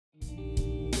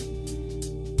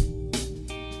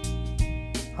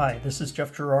Hi, this is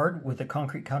Jeff Gerard with the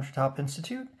Concrete Countertop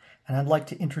Institute, and I'd like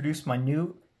to introduce my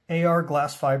new AR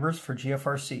glass fibers for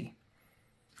GFRC.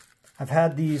 I've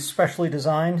had these specially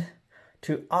designed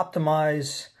to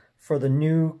optimize for the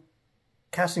new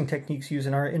casting techniques used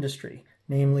in our industry,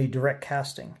 namely direct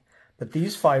casting. But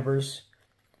these fibers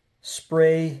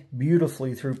spray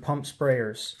beautifully through pump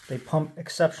sprayers. They pump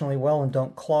exceptionally well and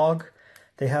don't clog.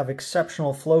 They have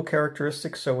exceptional flow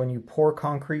characteristics, so when you pour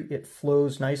concrete, it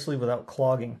flows nicely without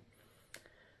clogging.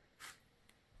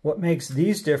 What makes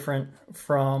these different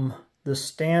from the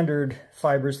standard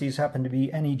fibers, these happen to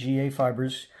be NEGA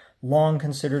fibers, long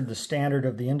considered the standard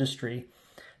of the industry.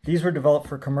 These were developed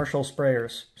for commercial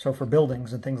sprayers, so for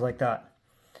buildings and things like that.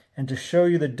 And to show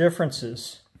you the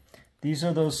differences, these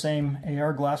are those same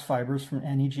AR glass fibers from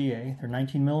NEGA. They're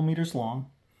 19 millimeters long,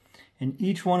 and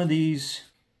each one of these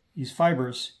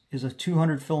fibers is a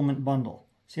 200 filament bundle.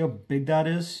 See how big that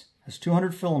is? There's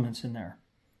 200 filaments in there.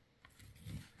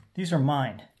 These are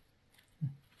mine.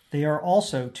 They are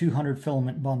also 200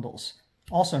 filament bundles,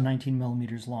 also 19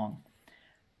 millimeters long.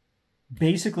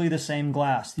 Basically the same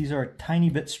glass. These are a tiny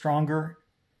bit stronger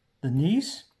than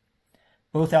these,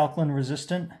 both alkaline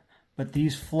resistant, but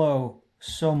these flow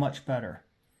so much better.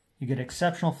 You get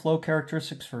exceptional flow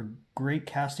characteristics for great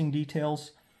casting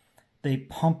details. They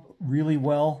pump really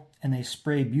well and they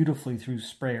spray beautifully through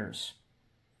sprayers.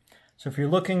 So if you're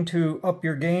looking to up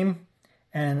your game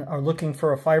and are looking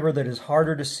for a fiber that is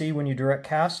harder to see when you direct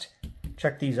cast,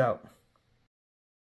 check these out.